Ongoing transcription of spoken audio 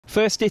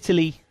First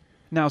Italy,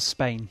 now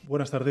Spain.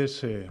 Buenas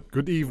tardes.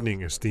 Good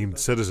evening, esteemed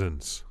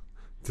citizens.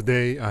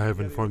 Today I have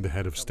informed the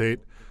head of state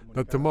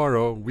that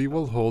tomorrow we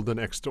will hold an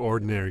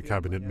extraordinary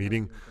cabinet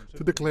meeting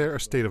to declare a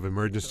state of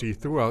emergency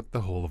throughout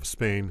the whole of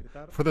Spain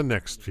for the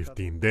next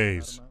 15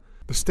 days.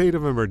 The state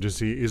of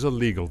emergency is a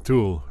legal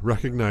tool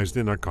recognized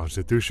in our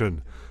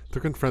constitution to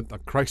confront a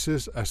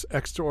crisis as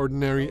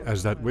extraordinary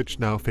as that which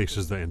now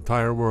faces the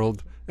entire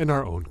world and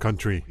our own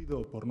country.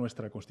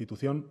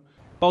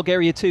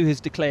 Bulgaria too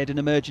has declared an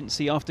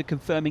emergency after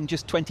confirming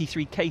just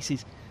 23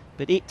 cases,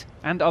 but it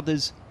and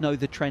others know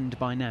the trend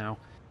by now.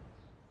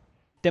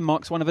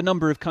 Denmark's one of a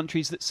number of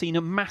countries that's seen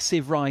a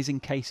massive rise in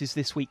cases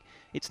this week.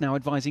 It's now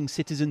advising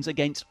citizens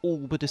against all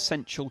but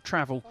essential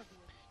travel.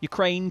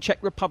 Ukraine, Czech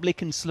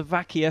Republic and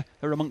Slovakia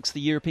are amongst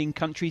the European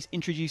countries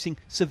introducing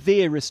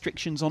severe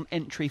restrictions on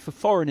entry for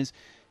foreigners,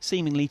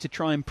 seemingly to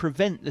try and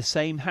prevent the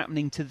same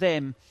happening to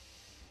them.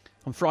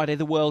 On Friday,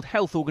 the World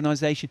Health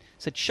Organization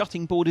said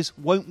shutting borders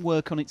won't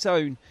work on its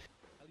own.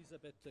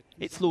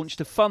 It's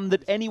launched a fund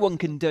that anyone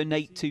can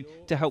donate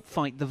to help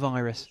fight the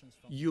virus.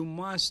 You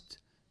must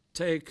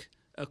take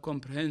a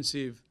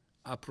comprehensive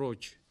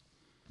approach.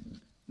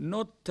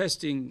 Not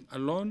testing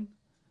alone,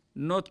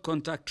 not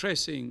contact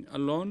tracing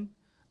alone,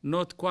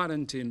 not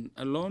quarantine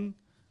alone,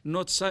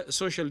 not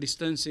social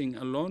distancing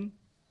alone.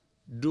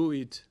 Do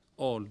it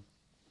all.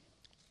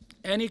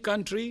 Any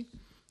country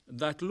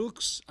that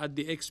looks at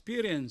the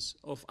experience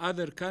of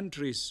other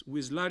countries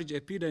with large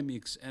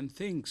epidemics and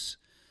thinks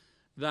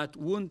that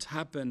won't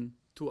happen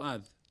to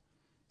us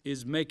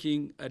is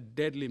making a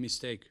deadly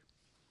mistake.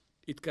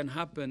 It can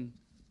happen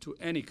to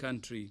any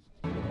country.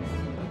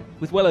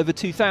 With well over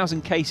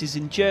 2,000 cases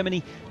in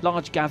Germany,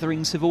 large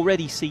gatherings have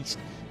already ceased,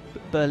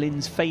 but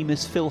Berlin's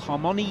famous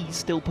Philharmonie is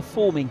still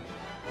performing,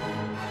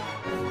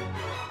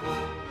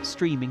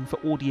 streaming for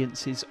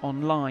audiences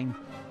online.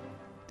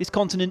 This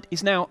continent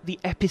is now the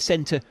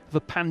epicenter of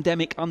a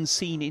pandemic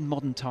unseen in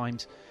modern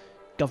times.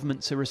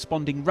 Governments are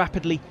responding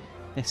rapidly,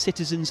 their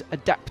citizens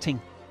adapting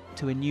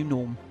to a new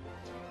norm.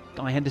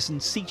 Guy Henderson,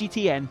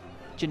 CGTN,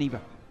 Geneva.